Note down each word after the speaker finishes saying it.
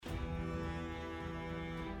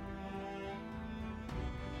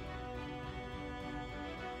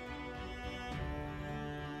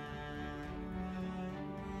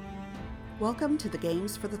Welcome to the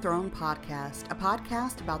Games for the Throne podcast, a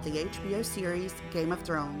podcast about the HBO series Game of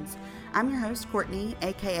Thrones. I'm your host, Courtney,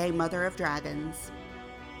 aka Mother of Dragons.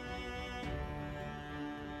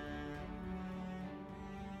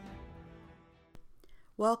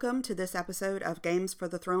 Welcome to this episode of Games for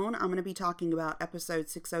the Throne. I'm going to be talking about episode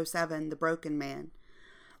 607, The Broken Man.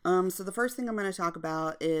 So the first thing I'm going to talk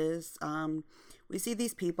about is we see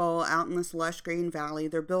these people out in this lush green valley.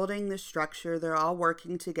 They're building this structure. They're all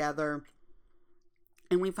working together.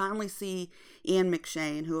 And we finally see Ian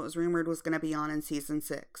McShane, who it was rumored was going to be on in season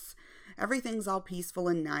 6. Everything's all peaceful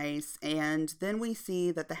and nice. And then we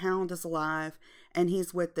see that the Hound is alive and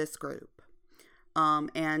he's with this group.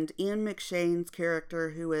 And Ian McShane's character,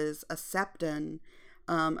 who is a Septon,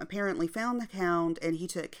 apparently found the Hound and he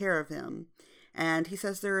took care of him. And he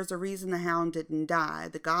says there is a reason the Hound didn't die.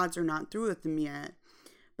 The gods are not through with him yet.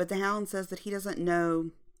 But the Hound says that he doesn't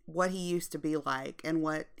know what he used to be like and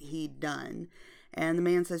what he'd done. And the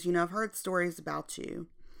man says, I've heard stories about you.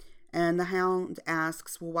 And the Hound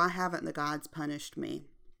asks, well, why haven't the gods punished me?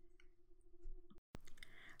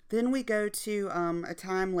 Then we go to a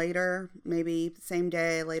time later, maybe same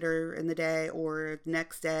day, later in the day, or the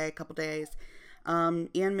next day, a couple days. Ian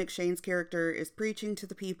McShane's character is preaching to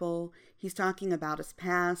the people. He's talking about his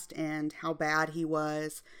past and how bad he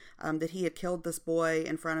was, that he had killed this boy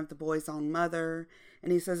in front of the boy's own mother.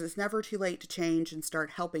 And he says it's never too late to change and start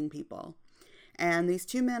helping people. And these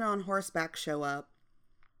two men on horseback show up,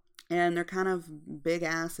 and they're kind of big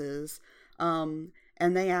asses, and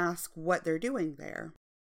they ask what they're doing there.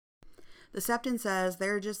 The Septon says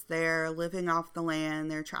they're just there living off the land.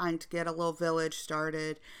 They're trying to get a little village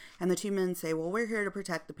started. And the two men say, well, we're here to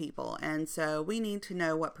protect the people. And so we need to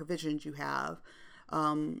know what provisions you have.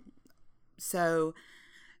 So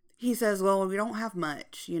he says, well, we don't have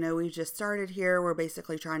much. We've just started here. We're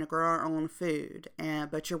basically trying to grow our own food.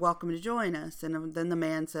 But you're welcome to join us. And then the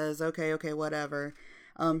man says, okay, whatever.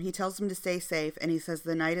 He tells them to stay safe. And he says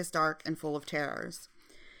the night is dark and full of terrors.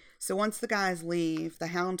 So once the guys leave, the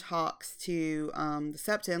Hound talks to the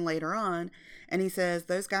Septon later on, and he says,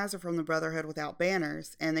 those guys are from the Brotherhood Without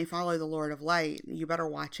Banners, and they follow the Lord of Light. You better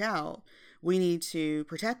watch out. We need to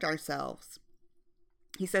protect ourselves.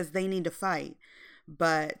 He says they need to fight,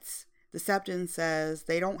 but the Septon says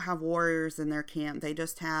they don't have warriors in their camp. They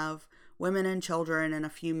just have women and children and a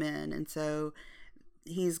few men, and so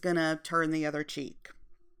he's going to turn the other cheek.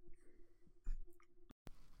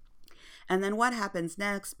 And then what happens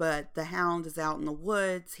next, but the Hound is out in the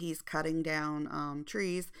woods. He's cutting down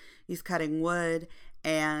trees. He's cutting wood,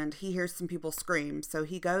 and he hears some people scream. So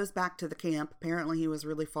he goes back to the camp. Apparently he was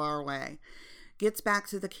really far away. Gets back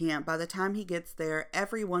to the camp. By the time he gets there,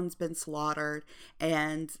 everyone's been slaughtered,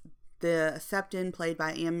 and the Septon, played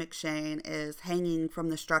by Ian McShane, is hanging from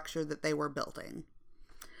the structure that they were building.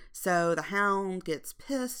 So the Hound gets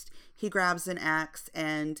pissed, he grabs an axe,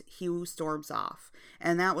 and he storms off.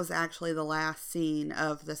 And that was actually the last scene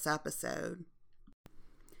of this episode.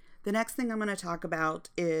 The next thing I'm going to talk about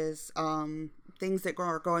is things that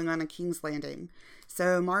are going on in King's Landing.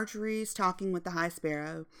 So Margaery's talking with the High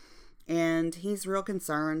Sparrow, and he's real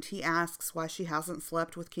concerned. He asks why she hasn't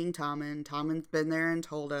slept with King Tommen. Tommen's been there and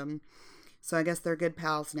told him. So I guess they're good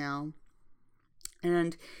pals now.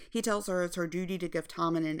 And he tells her it's her duty to give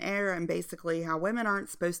Tommen an heir, and basically how women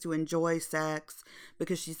aren't supposed to enjoy sex,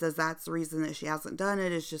 because she says that's the reason that she hasn't done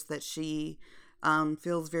it, is just that she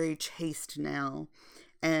feels very chaste now.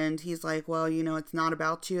 And he's like, well, it's not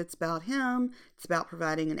about you, it's about him. It's about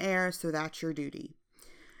providing an heir, so that's your duty.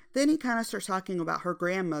 Then he kind of starts talking about her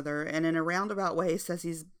grandmother, and in a roundabout way says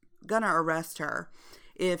he's going to arrest her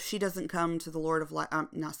if she doesn't come to the Lord of Light,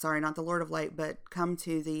 not the Lord of Light, but come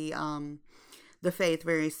to the faith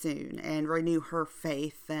very soon and renew her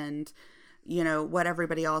faith and, what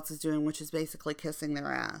everybody else is doing, which is basically kissing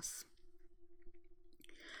their ass.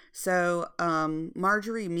 So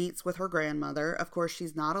Margaery meets with her grandmother. Of course,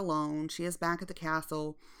 she's not alone. She is back at the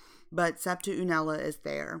castle, but Septa Unella is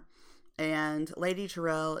there. And Lady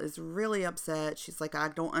Tyrell is really upset. She's like, I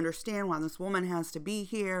don't understand why this woman has to be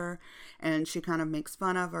here. And she kind of makes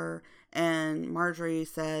fun of her. And Margaery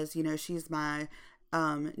says, she's my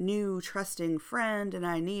new trusting friend, and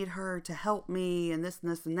I need her to help me, and this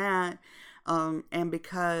and this and that. And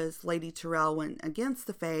because Lady Tyrell went against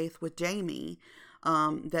the faith with Jaime,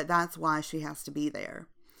 that's why she has to be there.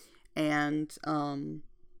 And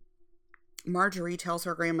Margaery tells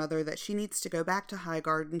her grandmother that she needs to go back to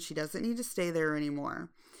Highgarden. She doesn't need to stay there anymore.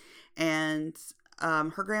 And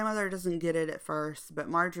her grandmother doesn't get it at first, but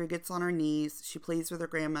Margaery gets on her knees. She pleads with her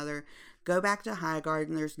grandmother, go back to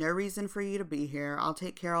Highgarden. There's no reason for you to be here. I'll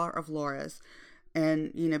take care of Loras.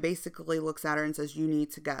 And, basically looks at her and says, you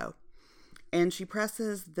need to go. And she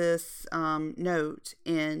presses this note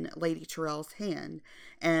in Lady Tyrell's hand.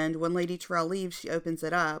 And when Lady Tyrell leaves, she opens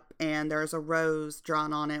it up, and there's a rose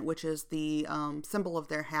drawn on it, which is the symbol of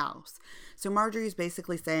their house. So Margaery is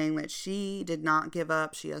basically saying that she did not give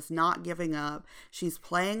up. She is not giving up. She's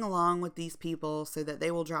playing along with these people so that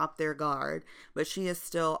they will drop their guard. But she is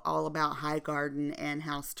still all about Highgarden and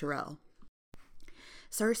House Tyrell.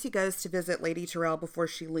 Cersei goes to visit Lady Tyrell before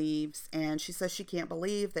she leaves, and she says she can't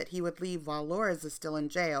believe that he would leave while Loras is still in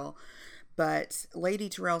jail. But Lady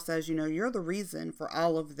Tyrell says, you're the reason for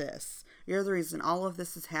all of this. You're the reason all of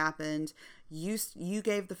this has happened. You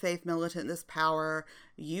gave the Faith Militant this power.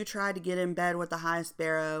 You tried to get in bed with the High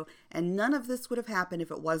Sparrow, and none of this would have happened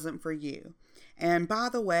if it wasn't for you. And by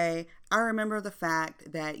the way, I remember the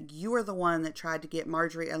fact that you were the one that tried to get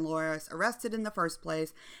Margaery and Loras arrested in the first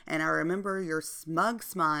place. And I remember your smug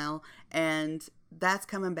smile, and that's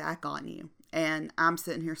coming back on you. And I'm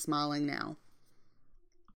sitting here smiling now.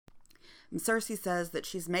 And Cersei says that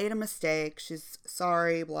she's made a mistake. She's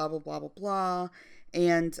sorry, blah, blah, blah, blah, blah.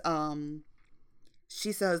 And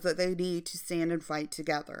she says that they need to stand and fight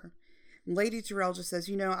together. And Lady Tyrell just says,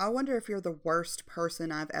 I wonder if you're the worst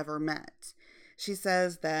person I've ever met. She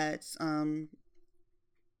says that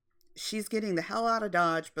she's getting the hell out of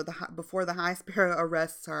Dodge before the High Sparrow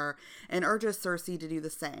arrests her, and urges Cersei to do the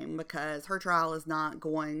same because her trial is not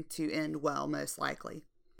going to end well, most likely.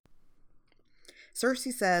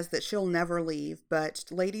 Cersei says that she'll never leave, but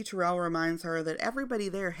Lady Tyrell reminds her that everybody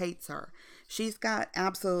there hates her. She's got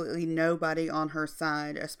absolutely nobody on her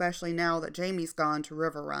side, especially now that Jaime's gone to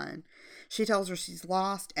Riverrun. She tells her she's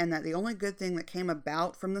lost and that the only good thing that came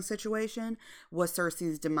about from the situation was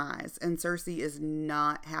Cersei's demise, and Cersei is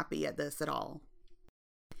not happy at this at all.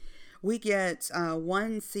 We get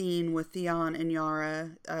one scene with Theon and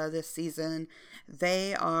Yara this season.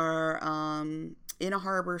 They are in a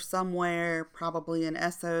harbor somewhere, probably in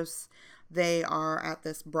Essos. They are at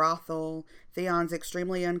this brothel. Theon's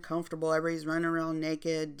extremely uncomfortable. Everybody's running around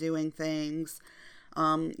naked, doing things.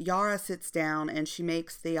 Yara sits down and she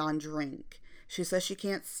makes Theon drink. She says she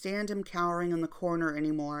can't stand him cowering in the corner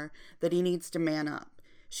anymore, that he needs to man up.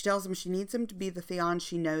 She tells him she needs him to be the Theon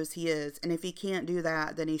she knows he is, and if he can't do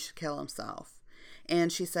that, then he should kill himself. And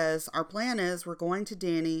she says, our plan is we're going to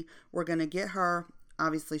Dany. We're going to get her,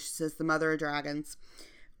 obviously she says the Mother of Dragons.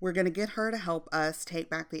 We're going to get her to help us take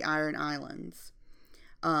back the Iron Islands.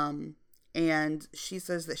 And she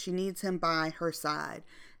says that she needs him by her side.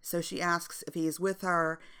 So she asks if he's with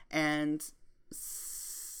her, and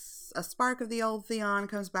a spark of the old Theon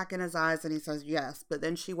comes back in his eyes, and he says yes. But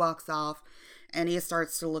then she walks off, and he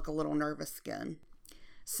starts to look a little nervous again.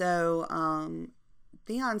 So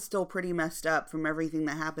Theon's still pretty messed up from everything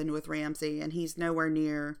that happened with Ramsay, and he's nowhere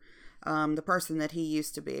near the person that he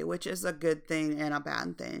used to be, which is a good thing and a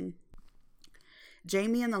bad thing.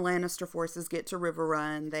 Jaime and the Lannister forces get to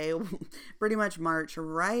Riverrun. They pretty much march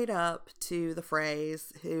right up to the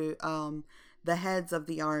Freys, who the heads of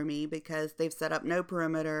the army, because they've set up no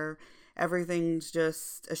perimeter. Everything's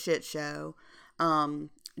just a shit show.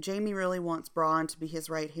 Jaime really wants Bronn to be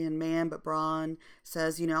his right-hand man, but Bronn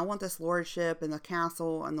says, I want this lordship and the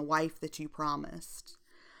castle and the wife that you promised.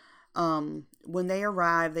 When they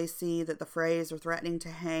arrive, they see that the Freys are threatening to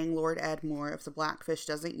hang Lord Edmure if the Blackfish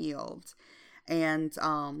doesn't yield. And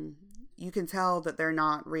you can tell that they're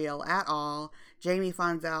not real at all. Jaime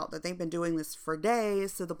finds out that they've been doing this for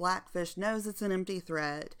days, so the Blackfish knows it's an empty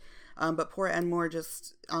threat. But poor Edmure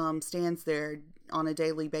just stands there on a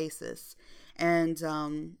daily basis.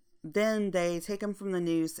 And then they take him from the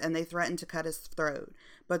noose and they threaten to cut his throat.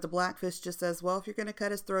 But the Blackfish just says, well, if you're going to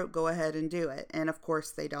cut his throat, go ahead and do it. And of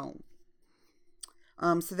course they don't.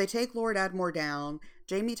 So they take Lord Edmure down.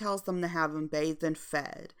 Jaime tells them to have him bathed and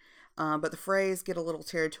fed. But the Freys get a little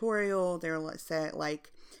territorial. They're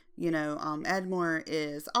like, Edmure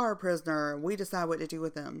is our prisoner. We decide what to do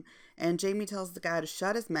with him. And Jaime tells the guy to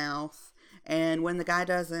shut his mouth. And when the guy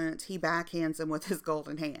doesn't, he backhands him with his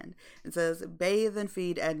golden hand and says, bathe and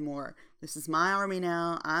feed Edmure. This is my army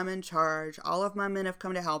now. I'm in charge. All of my men have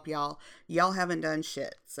come to help y'all. Y'all haven't done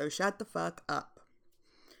shit. So shut the fuck up.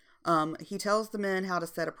 He tells the men how to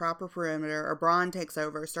set a proper perimeter, or Bronn takes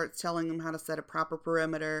over, starts telling them how to set a proper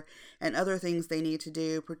perimeter and other things they need to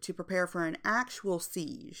do to prepare for an actual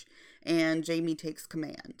siege. And Jaime takes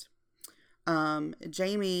command.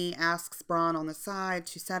 Jaime asks Bronn on the side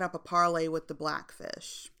to set up a parley with the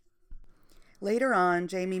Blackfish. Later on,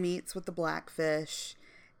 Jaime meets with the Blackfish,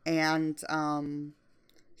 and of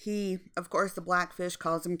course, the Blackfish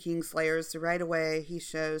calls him Kingslayer, so right away he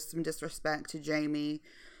shows some disrespect to Jaime,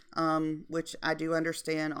 which I do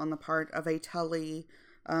understand on the part of a Tully,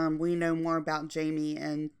 We know more about Jaime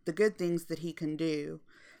and the good things that he can do.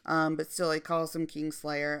 But still, he calls him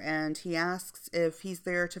Kingslayer, and he asks if he's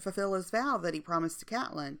there to fulfill his vow that he promised to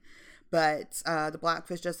Catelyn. But the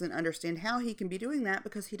Blackfish doesn't understand how he can be doing that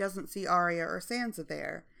because he doesn't see Arya or Sansa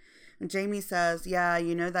there. And Jaime says, yeah,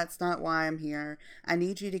 you know that's not why I'm here. I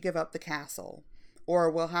need you to give up the castle, or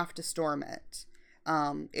we'll have to storm it.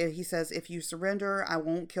 He says, if you surrender, I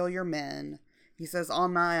won't kill your men. He says,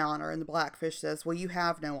 on my honor. And the Blackfish says, well, you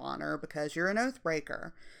have no honor because you're an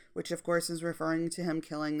oathbreaker, which of course is referring to him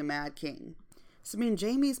killing the Mad King. So, I mean,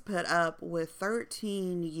 Jaime's put up with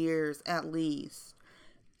 13 years at least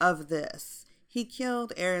of this. He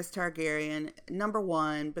killed Aerys Targaryen, number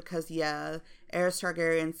one, because, Aerys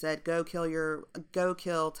Targaryen said, go kill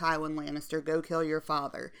Tywin Lannister, go kill your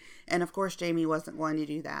father. And, of course, Jaime wasn't going to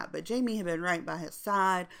do that. But Jaime had been right by his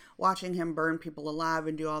side, watching him burn people alive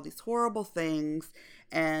and do all these horrible things.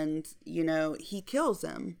 And, he kills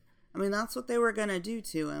him. I mean, that's what they were going to do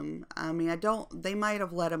to him. I mean, they might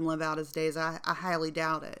have let him live out his days. I highly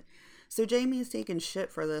doubt it. So Jaime's taken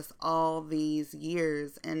shit for this all these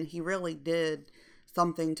years, and he really did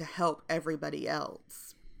something to help everybody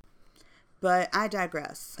else. But I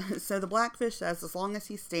digress. So the Blackfish says as long as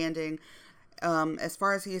he's standing, as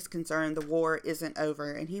far as he is concerned, the war isn't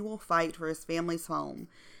over, and he will fight for his family's home.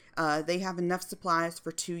 They have enough supplies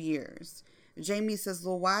for 2 years. Jaime says,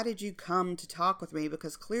 well, why did you come to talk with me?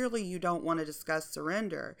 Because clearly you don't want to discuss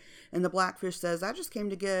surrender. And the Blackfish says, I just came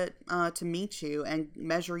to meet you and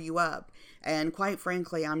measure you up. And quite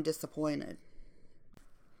frankly, I'm disappointed.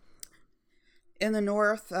 In the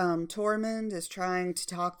north, Tormund is trying to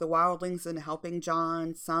talk the wildlings into helping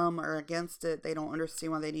Jon. Some are against it. They don't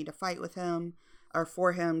understand why they need to fight with him or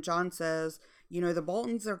for him. Jon says, the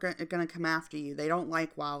Boltons are going to come after you. They don't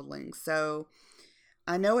like wildlings. So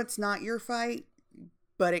I know it's not your fight,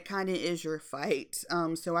 but it kind of is your fight,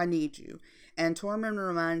 so I need you. And Tormund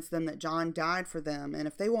reminds them that Jon died for them, and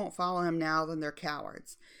if they won't follow him now, then they're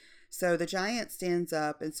cowards. So the giant stands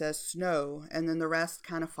up and says, Snow, and then the rest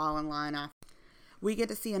kind of fall in line after. We get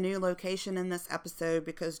to see a new location in this episode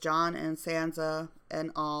because Jon and Sansa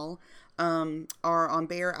and all are on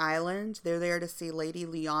Bear Island. They're there to see Lady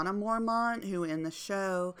Lyanna Mormont, who in the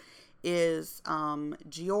show is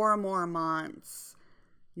Jorah Mormont's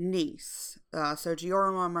niece. So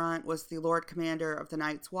Jorah Mormont was the Lord Commander of the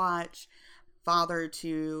Night's Watch, father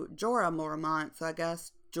to Jorah Mormont, so I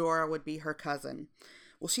guess Jorah would be her cousin.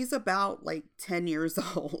 Well, she's about 10 years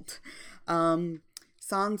old.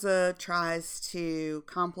 Sansa tries to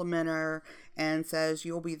compliment her and says,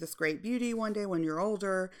 you'll be this great beauty one day when you're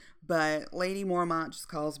older, but Lady Mormont just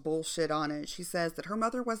calls bullshit on it. She says that her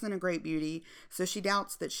mother wasn't a great beauty, so she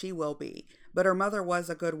doubts that she will be. But her mother was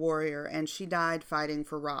a good warrior, and she died fighting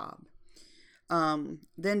for Robb.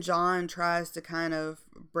 Then Jon tries to kind of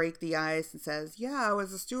break the ice and says, yeah, I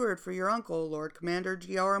was a steward for your uncle, Lord Commander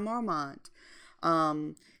Jorah Mormont.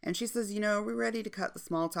 And she says, are we ready to cut the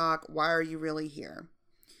small talk? Why are you really here?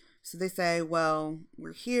 So they say, well,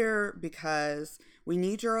 we're here because we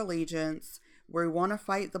need your allegiance. We want to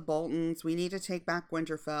fight the Boltons. We need to take back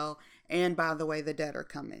Winterfell. And by the way, the dead are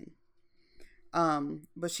coming.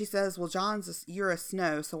 But she says, well, you're a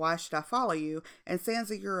Snow, so why should I follow you? And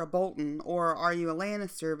Sansa, you're a Bolton, or are you a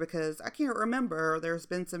Lannister? Because I can't remember. There's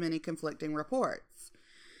been so many conflicting reports.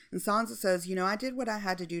 And Sansa says, I did what I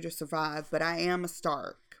had to do to survive, but I am a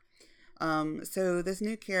Stark. So this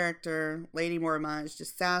new character, Lady Mormont, is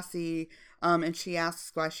just sassy, and she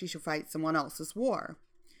asks why she should fight someone else's war.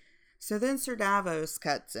 So then Sir Davos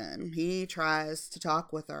cuts in. He tries to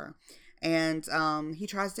talk with her, and he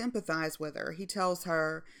tries to empathize with her. He tells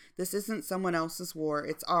her, this isn't someone else's war,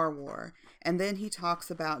 it's our war. And then he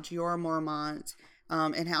talks about Jorah Mormont,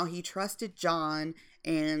 and how he trusted Jon,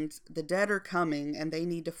 and the dead are coming, and they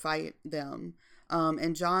need to fight them.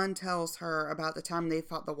 And Jon tells her about the time they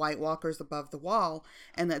fought the White Walkers above the wall,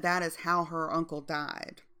 and that is how her uncle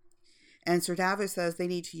died. And Sir Davos says they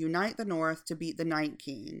need to unite the North to beat the Night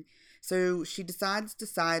King. So she decides to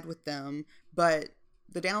side with them, but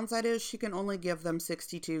the downside is she can only give them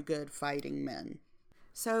 62 good fighting men.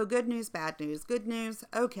 So good news, bad news. Good news,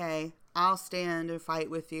 okay, I'll stand and fight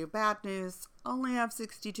with you. Bad news, only have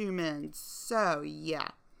 62 men. So yeah.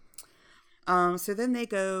 So then they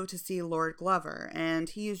go to see Lord Glover, and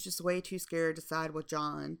he is just way too scared to side with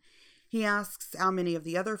Jon. He asks how many of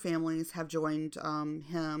the other families have joined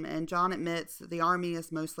him, and Jon admits that the army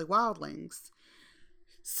is mostly wildlings.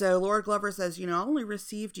 So Lord Glover says, I only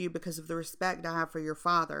received you because of the respect I have for your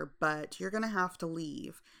father, but you're going to have to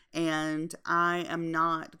leave. and I am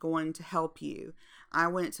not going to help you. I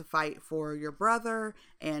went to fight for your brother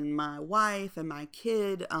and my wife and my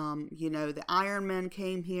kid. The Iron Men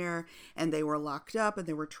came here and they were locked up and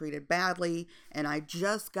they were treated badly. And I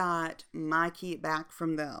just got my key back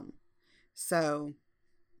from them. So,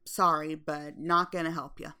 sorry, but not going to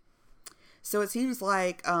help you. So it seems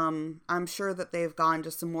like I'm sure that they've gone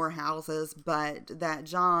to some more houses, but that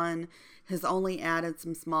Jon has only added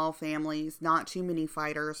some small families, not too many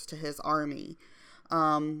fighters to his army.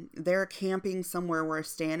 They're camping somewhere where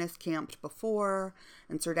Stannis camped before,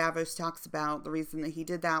 and Sir Davos talks about the reason that he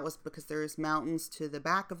did that was because there's mountains to the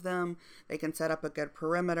back of them. They can set up a good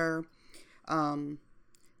perimeter. Jon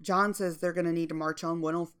says they're going to need to march on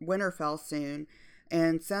Winterfell soon,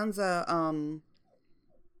 and Sansa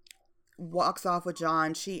walks off with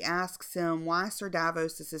Jon. She asks him why Sir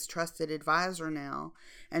Davos is his trusted advisor now,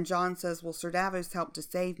 and Jon says, well, Sir Davos helped to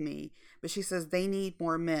save me, but she says they need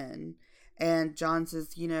more men. And Jon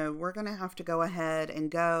says, we're going to have to go ahead and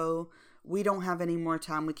go. We don't have any more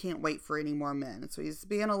time. We can't wait for any more men. So he's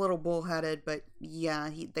being a little bullheaded, but yeah,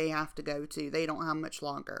 they have to go too. They don't have much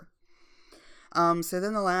longer. So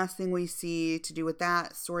then the last thing we see to do with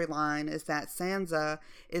that storyline is that Sansa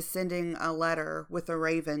is sending a letter with a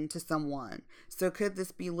raven to someone. So could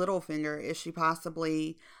this be Littlefinger? Is she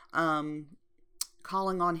possibly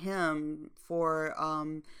calling on him for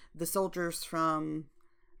the soldiers from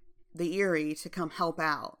the Eyrie to come help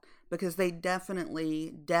out? Because they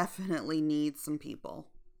definitely need some people.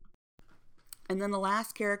 And then the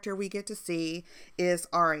last character we get to see is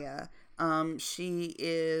Arya. She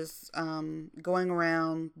is going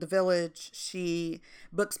around the village. She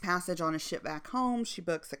books passage on a ship back home. She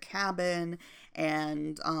books a cabin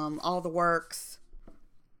and all the works.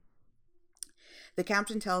 The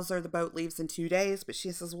captain tells her the boat leaves in 2 days, but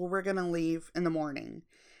she says, well, we're going to leave in the morning.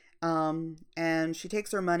 And she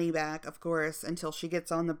takes her money back, of course, until she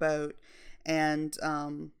gets on the boat. And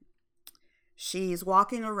she's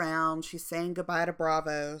walking around. She's saying goodbye to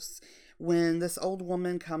Braavos when this old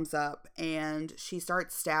woman comes up and she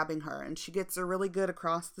starts stabbing her, and she gets her really good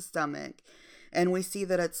across the stomach, and we see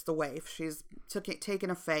that it's the waif. She's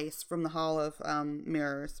taken a face from the Hall of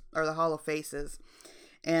Mirrors, or the Hall of Faces,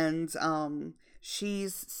 and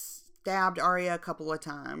she's stabbed Arya a couple of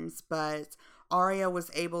times, but Arya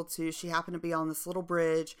was able to, she happened to be on this little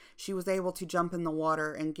bridge, she was able to jump in the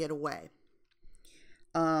water and get away.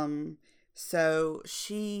 So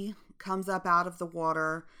she comes up out of the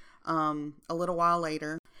water a little while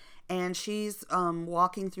later, and she's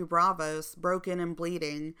walking through Braavos, broken and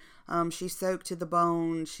bleeding. She's soaked to the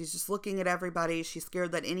bone. She's just looking at everybody. She's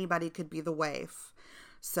scared that anybody could be the waif.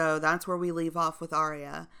 So that's where we leave off with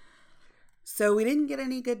Arya. So we didn't get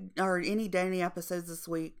any Dany episodes this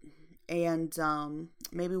week, and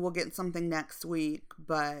maybe we'll get something next week,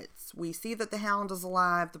 but we see that the Hound is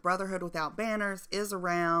alive. The Brotherhood Without Banners is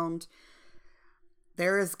around.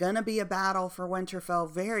 There is going to be a battle for Winterfell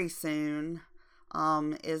very soon.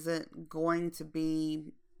 Is it going to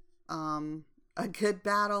be a good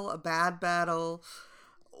battle, a bad battle?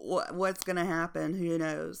 What's going to happen? Who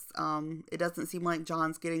knows? It doesn't seem like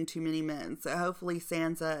Jon's getting too many men. So hopefully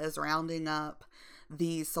Sansa is rounding up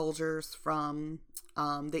these soldiers from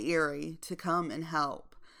the Eyrie to come and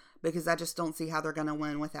help, because I just don't see how they're going to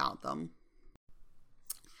win without them.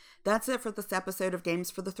 That's it for this episode of Games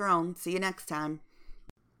for the Throne. See you next time.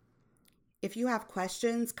 If you have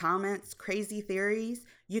questions, comments, crazy theories,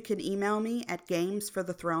 you can email me at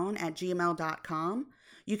gamesforthethrone@gmail.com.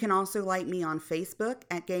 You can also like me on Facebook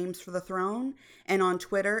at Games for the Throne, and on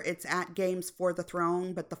Twitter it's at Games for the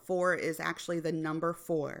Throne, but the 4 is actually the number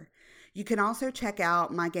 4. You can also check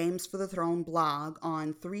out my Games for the Throne blog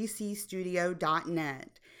on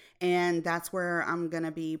 3cstudio.net. And that's where I'm going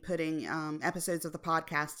to be putting episodes of the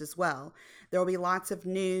podcast as well. There will be lots of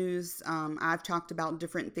news. I've talked about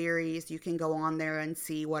different theories. You can go on there and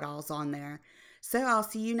see what all's on there. So I'll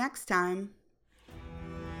see you next time.